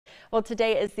Well,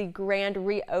 today is the grand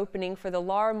reopening for the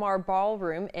Laramar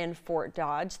Ballroom in Fort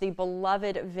Dodge, the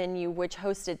beloved venue which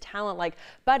hosted talent like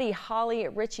Buddy Holly,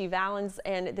 Richie Valens,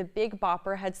 and the Big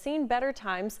Bopper had seen better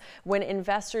times when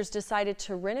investors decided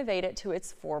to renovate it to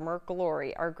its former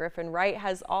glory. Our Griffin Wright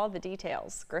has all the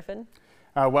details. Griffin?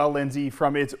 Well, Lindsay,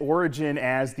 from its origin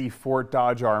as the Fort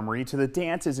Dodge Armory to the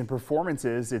dances and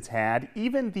performances it's had,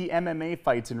 even the MMA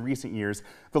fights in recent years,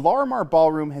 the Laramar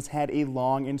Ballroom has had a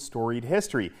long and storied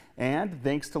history. And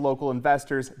thanks to local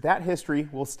investors, that history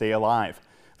will stay alive.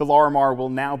 The Laramar will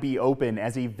now be open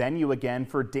as a venue again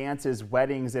for dances,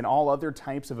 weddings, and all other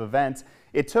types of events.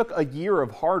 It took a year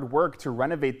of hard work to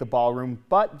renovate the ballroom,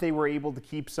 but they were able to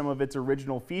keep some of its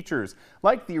original features,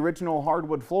 like the original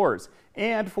hardwood floors.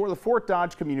 And for the Fort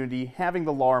Dodge community, having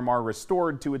the Laramar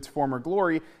restored to its former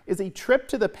glory is a trip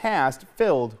to the past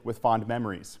filled with fond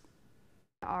memories.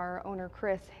 Our owner,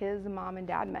 Chris, his mom and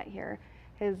dad met here.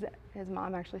 His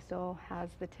mom actually still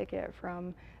has the ticket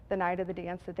from the night of the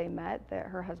dance that they met that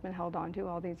her husband held on to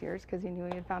all these years because he knew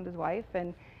he had found his wife.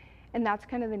 And that's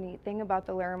kind of the neat thing about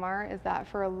the Laramar, is that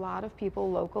for a lot of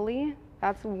people locally,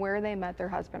 that's where they met their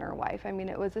husband or wife. I mean,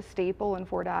 it was a staple in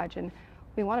Fort Dodge, and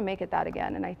we want to make it that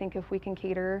again. And I think if we can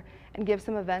cater and give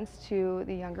some events to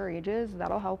the younger ages,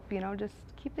 that'll help, just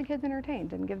keep the kids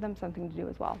entertained and give them something to do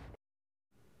as well.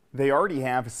 They already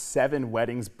have 7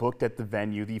 weddings booked at the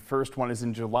venue. The first one is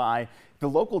in July. The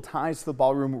local ties to the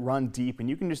ballroom run deep, and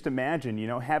you can just imagine,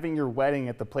 having your wedding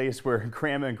at the place where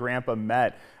Grandma and Grandpa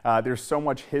met. There's so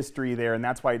much history there, and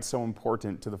that's why it's so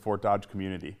important to the Fort Dodge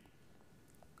community.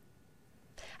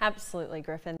 Absolutely,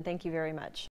 Griffin. Thank you very much.